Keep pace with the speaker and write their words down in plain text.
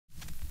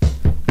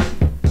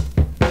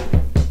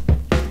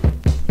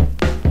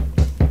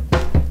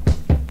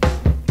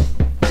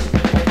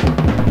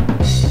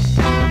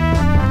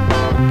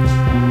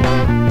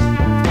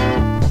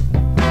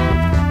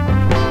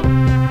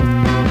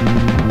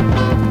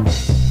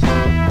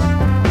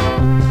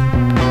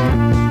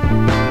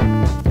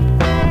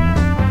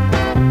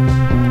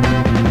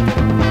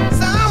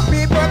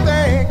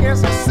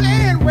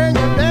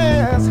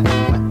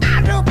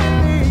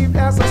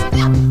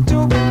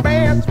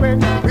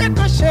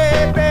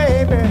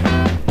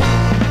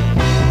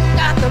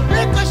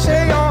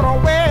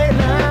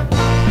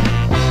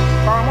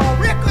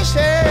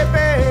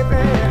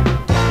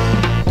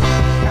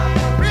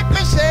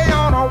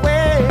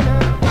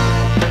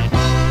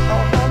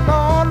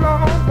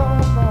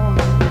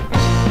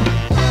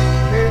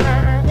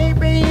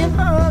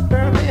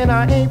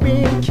I ain't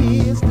been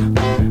kissed.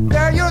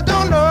 Girl, you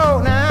don't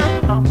know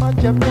now how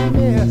much you've been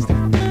missed.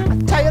 I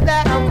tell you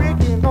that I'm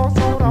Ricky,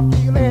 also I'm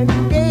feeling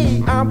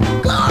gay. I'm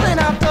calling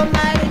out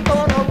tonight and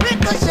gonna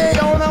ricochet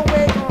on the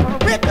way, gonna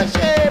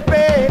ricochet,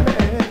 baby.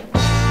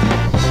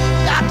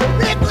 Got to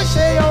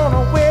ricochet on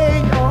the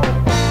way, y'all.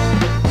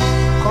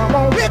 Come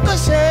on,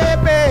 ricochet,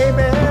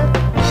 baby.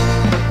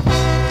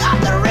 Got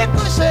to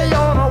ricochet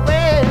on the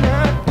way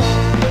now.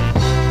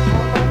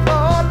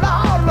 Oh,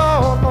 Lord,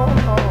 Lord,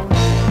 Lord, Lord.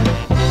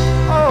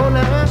 Oh,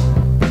 now,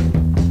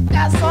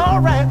 that's all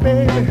right,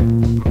 baby.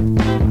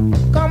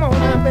 Come on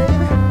now,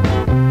 baby.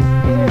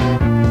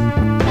 Yeah.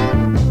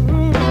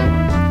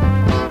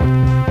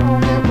 Oh,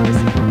 have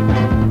mercy.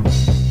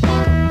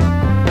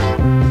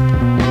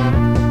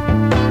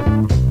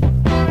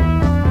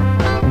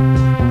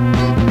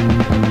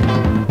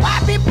 Why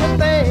people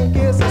think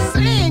it's a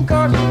sin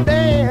 'cause you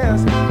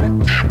dance, but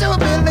I do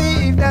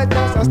believe that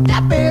just a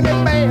step in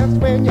advance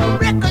when you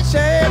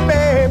ricochet,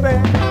 baby.